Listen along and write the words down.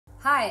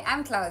Hi,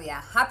 I'm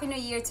Claudia. Happy New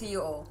Year to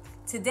you all.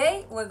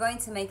 Today we're going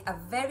to make a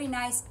very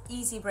nice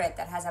easy bread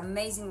that has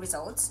amazing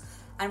results,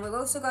 and we're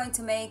also going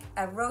to make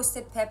a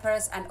roasted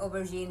peppers and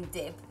aubergine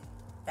dip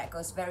that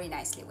goes very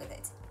nicely with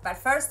it. But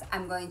first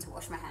I'm going to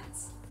wash my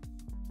hands.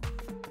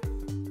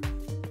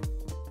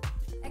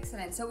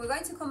 Excellent, so we're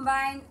going to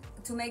combine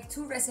to make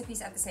two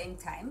recipes at the same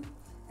time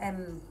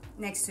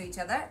next to each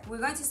other. We're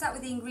going to start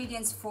with the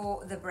ingredients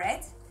for the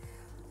bread.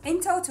 In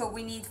total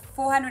we need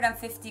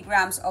 450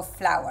 grams of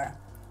flour.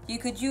 You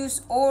could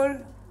use all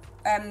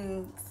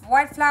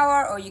white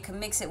flour or you can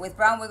mix it with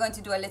brown. We're going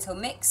to do a little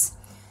mix.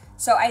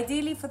 So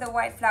ideally for the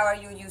white flour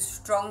you use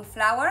strong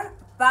flour,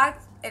 but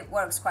it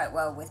works quite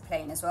well with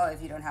plain as well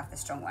if you don't have the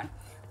strong one.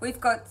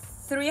 We've got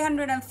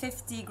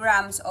 350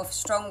 grams of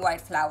strong white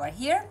flour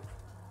here.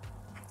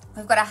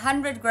 We've got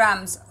 100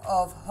 grams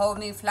of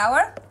wholemeal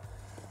flour,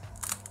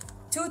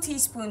 2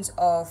 teaspoons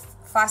of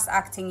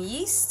fast-acting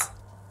yeast,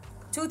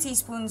 2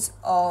 teaspoons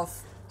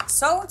of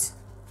salt,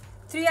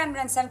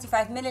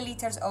 375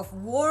 milliliters of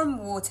warm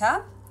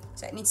water,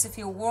 so it needs to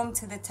feel warm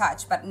to the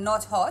touch but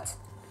not hot,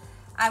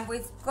 and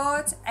we've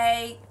got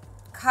a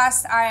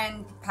cast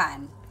iron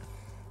pan.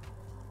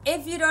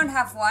 If you don't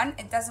have one,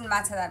 it doesn't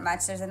matter that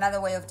much. There's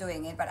another way of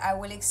doing it, but I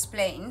will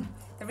explain.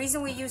 The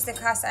reason we use the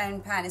cast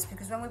iron pan is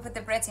because when we put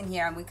the bread in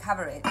here and we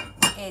cover it,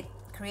 it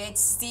creates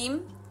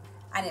steam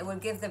and it will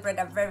give the bread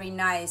a very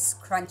nice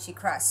crunchy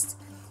crust.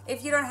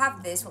 If you don't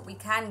have this, what we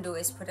can do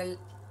is put a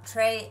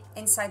tray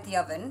inside the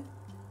oven.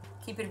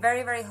 Keep it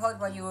very, very hot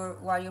while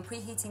you're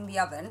preheating the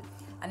oven,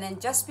 and then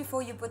just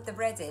before you put the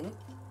bread in,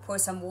 pour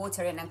some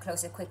water in and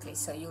close it quickly,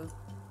 so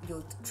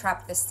you'll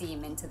trap the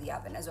steam into the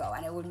oven as well,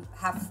 and it will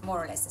have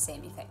more or less the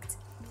same effect.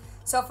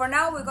 So for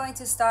now, we're going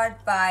to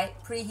start by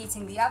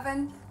preheating the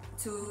oven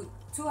to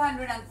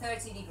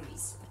 230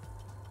 degrees.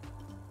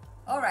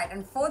 All right,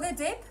 and for the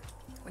dip,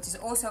 which is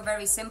also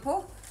very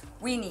simple,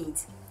 we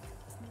need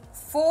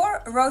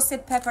 4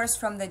 roasted peppers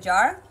from the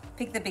jar.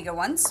 Pick the bigger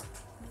ones.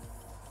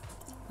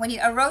 We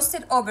need a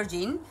roasted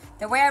aubergine.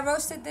 The way I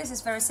roasted this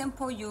is very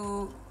simple.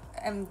 You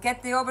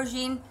get the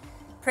aubergine,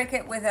 prick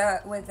it with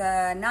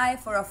a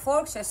knife or a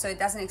fork just so it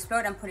doesn't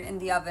explode, and put it in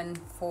the oven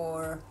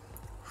for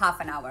half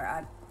an hour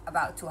at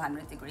about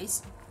 200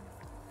 degrees.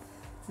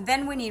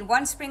 Then we need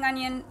 1 spring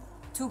onion,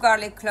 2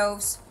 garlic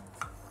cloves,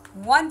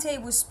 1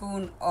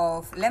 tablespoon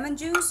of lemon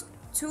juice,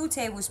 2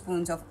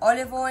 tablespoons of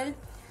olive oil,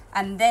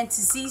 and then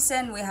to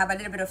season we have a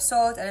little bit of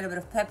salt, a little bit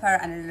of pepper,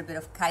 and a little bit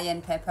of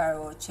cayenne pepper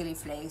or chili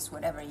flakes,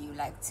 whatever you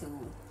like to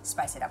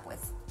spice it up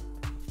with.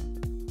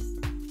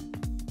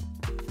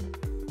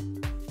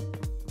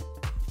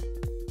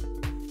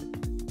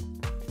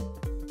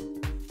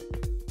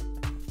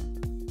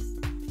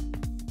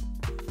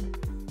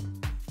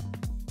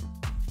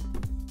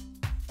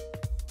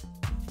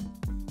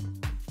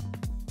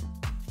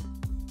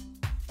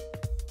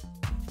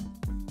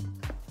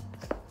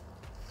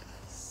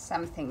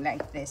 Something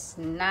like this,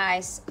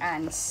 nice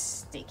and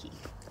sticky.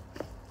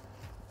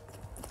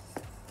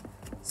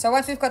 So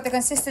once we've got the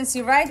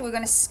consistency right, we're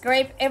going to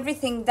scrape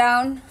everything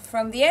down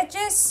from the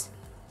edges.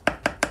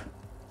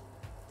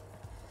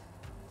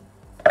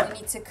 We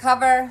need to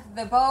cover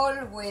the bowl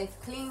with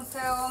cling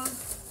film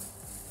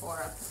or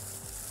a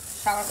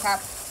shower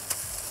cap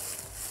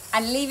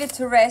and leave it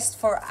to rest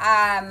for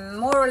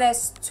more or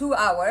less 2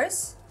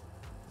 hours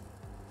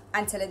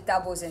until it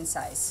doubles in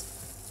size.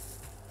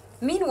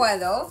 Meanwhile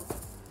though,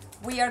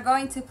 we are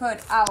going to put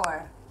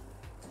our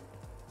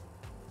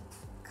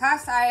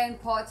cast iron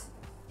pot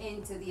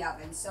into the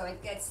oven so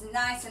it gets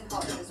nice and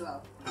hot as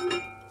well.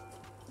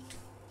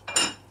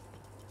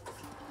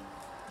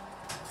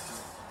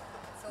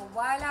 So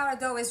while our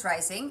dough is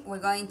rising, we're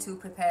going to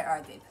prepare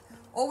our dip.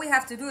 All we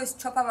have to do is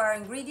chop up our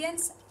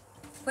ingredients,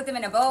 put them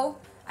in a bowl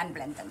and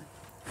blend them.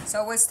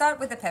 So we'll start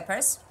with the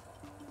peppers.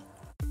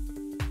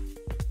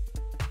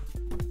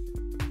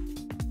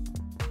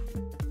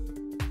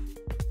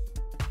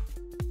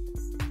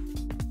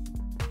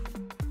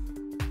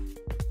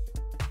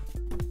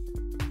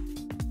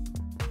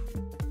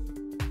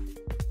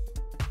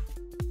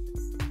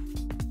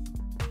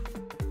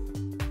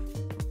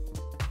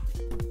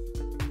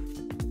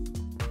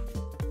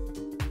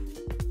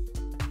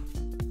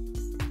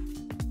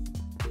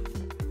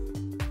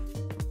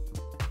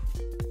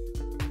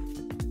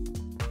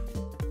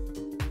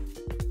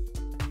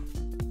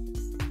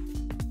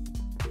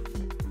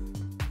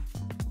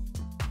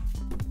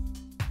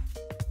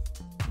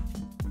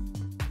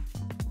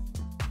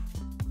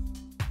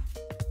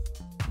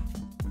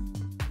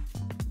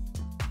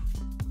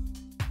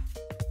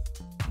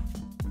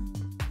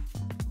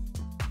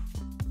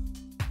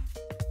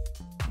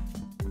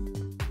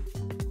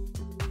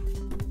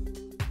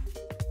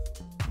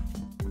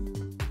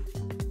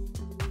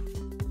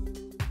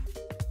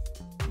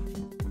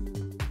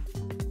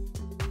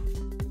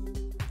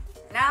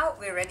 Now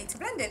we're ready to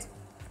blend it.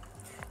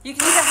 You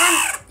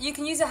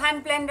can use a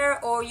hand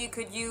blender, or you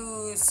could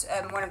use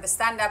one of the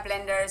stand-up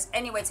blenders.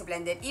 Any way to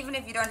blend it. Even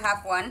if you don't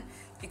have one,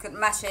 you could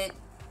mash it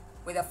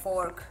with a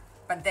fork,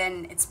 but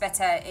then it's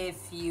better if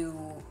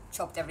you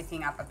chopped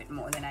everything up a bit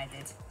more than I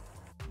did.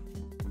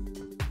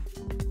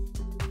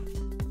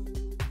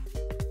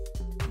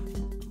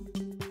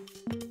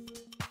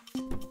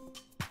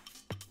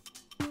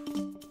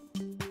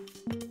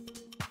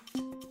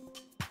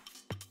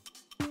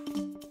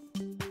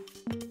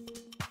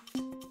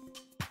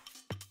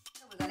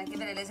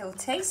 give it a little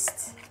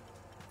taste.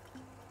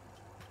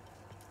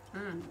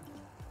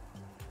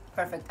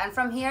 Perfect. And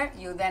from here,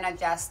 you then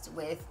adjust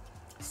with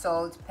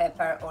salt,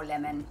 pepper, or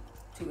lemon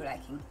to your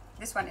liking.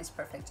 This one is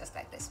perfect, just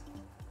like this.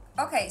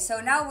 Okay, so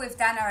now we've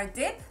done our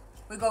dip.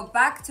 We go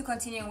back to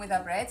continuing with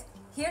our bread.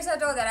 Here's a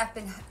dough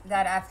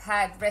that I've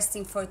had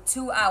resting for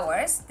 2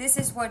 hours. This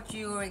is what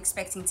you're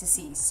expecting to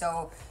see.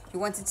 So you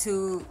want it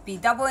to be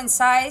double in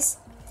size.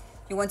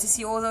 You want to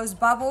see all those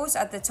bubbles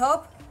at the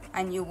top,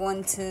 and you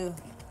want to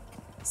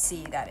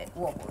see that it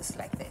wobbles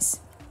like this.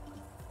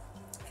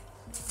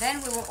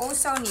 Then we will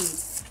also need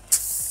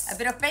a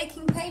bit of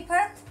baking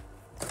paper,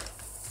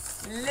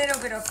 a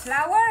little bit of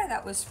flour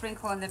that will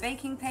sprinkle on the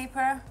baking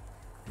paper,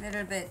 a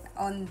little bit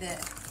on the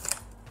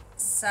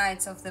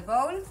sides of the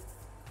bowl.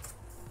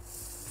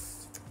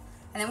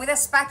 And then with a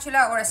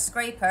spatula or a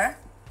scraper,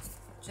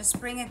 just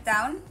bring it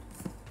down.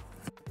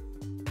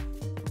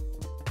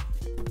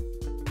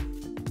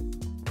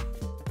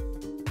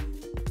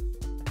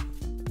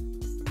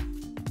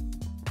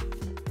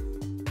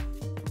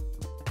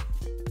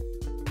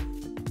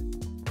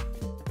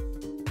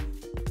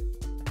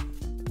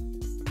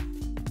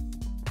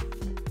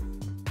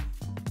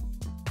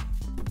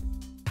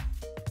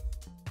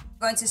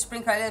 Going to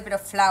sprinkle a little bit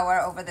of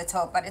flour over the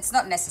top, but it's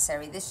not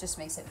necessary. This just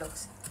makes it look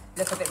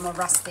a bit more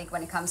rustic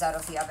when it comes out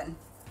of the oven.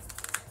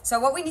 So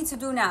what we need to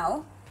do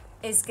now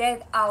is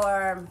get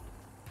our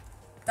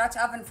Dutch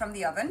oven from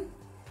the oven,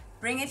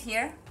 bring it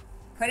here,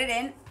 put it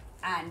in,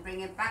 and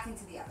bring it back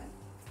into the oven.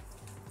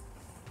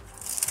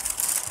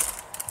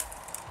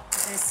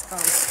 This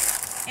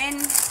goes in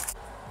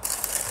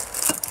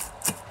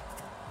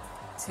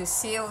to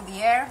seal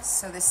the air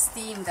so the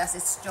steam does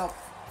its job.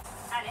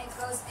 And it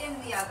goes in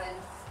the oven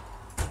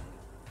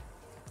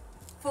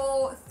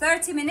for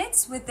 30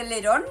 minutes with the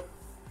lid on,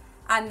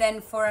 and then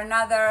for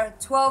another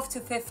 12 to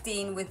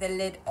 15 with the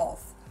lid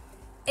off.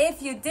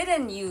 If you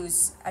didn't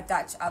use a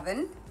Dutch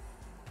oven,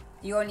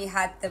 you only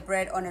had the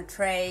bread on a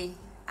tray,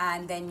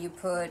 and then you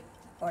put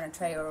on a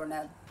tray or on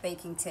a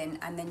baking tin,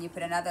 and then you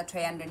put another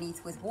tray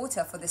underneath with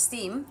water for the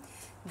steam,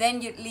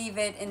 then you'd leave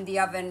it in the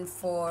oven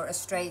for a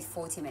straight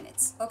 40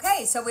 minutes.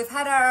 Okay, so we've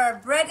had our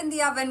bread in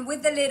the oven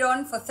with the lid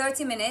on for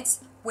 30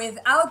 minutes,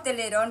 without the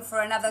lid on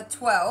for another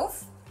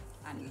 12.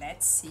 And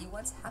let's see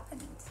what's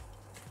happened.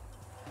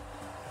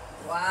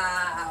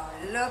 Wow,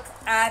 look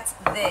at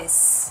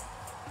this.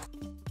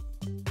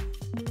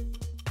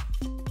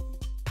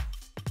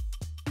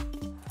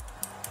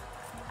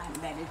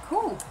 And let it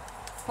cool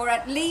for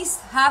at least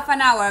half an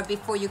hour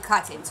before you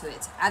cut into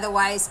it.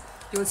 Otherwise,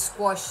 you'll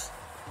squash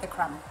the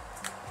crumb.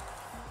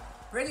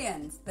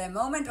 Brilliant, the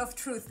moment of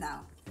truth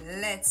now.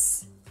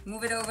 Let's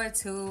move it over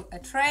to a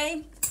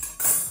tray.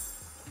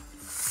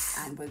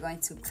 And we're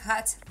going to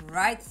cut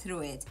right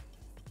through it.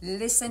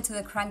 Listen to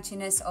the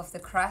crunchiness of the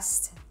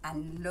crust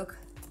and look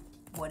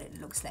what it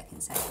looks like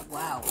inside.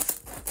 Wow.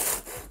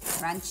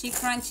 Crunchy,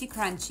 crunchy,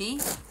 crunchy.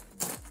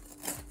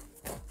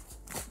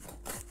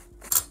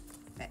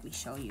 Let me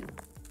show you.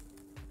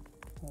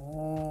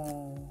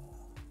 Oh,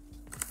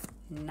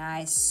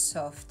 nice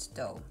soft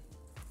dough.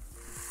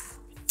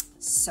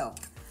 So,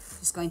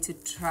 just going to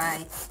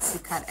try to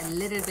cut a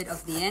little bit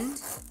of the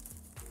end.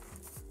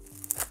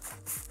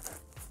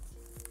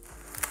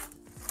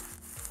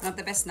 Not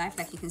the best knife,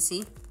 like you can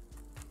see.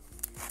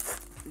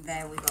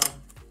 There we go.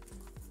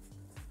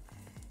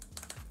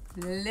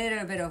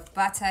 Little bit of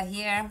butter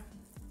here.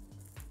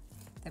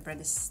 The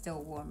bread is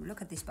still warm.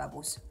 Look at these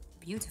bubbles.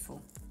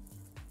 Beautiful.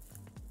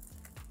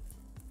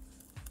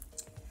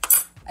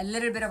 A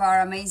little bit of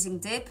our amazing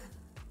dip.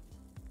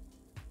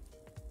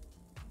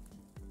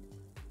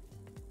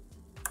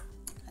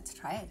 Let's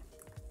try it.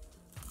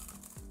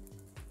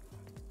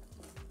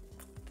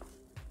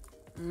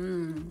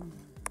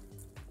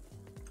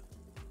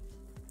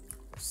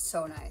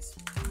 So nice.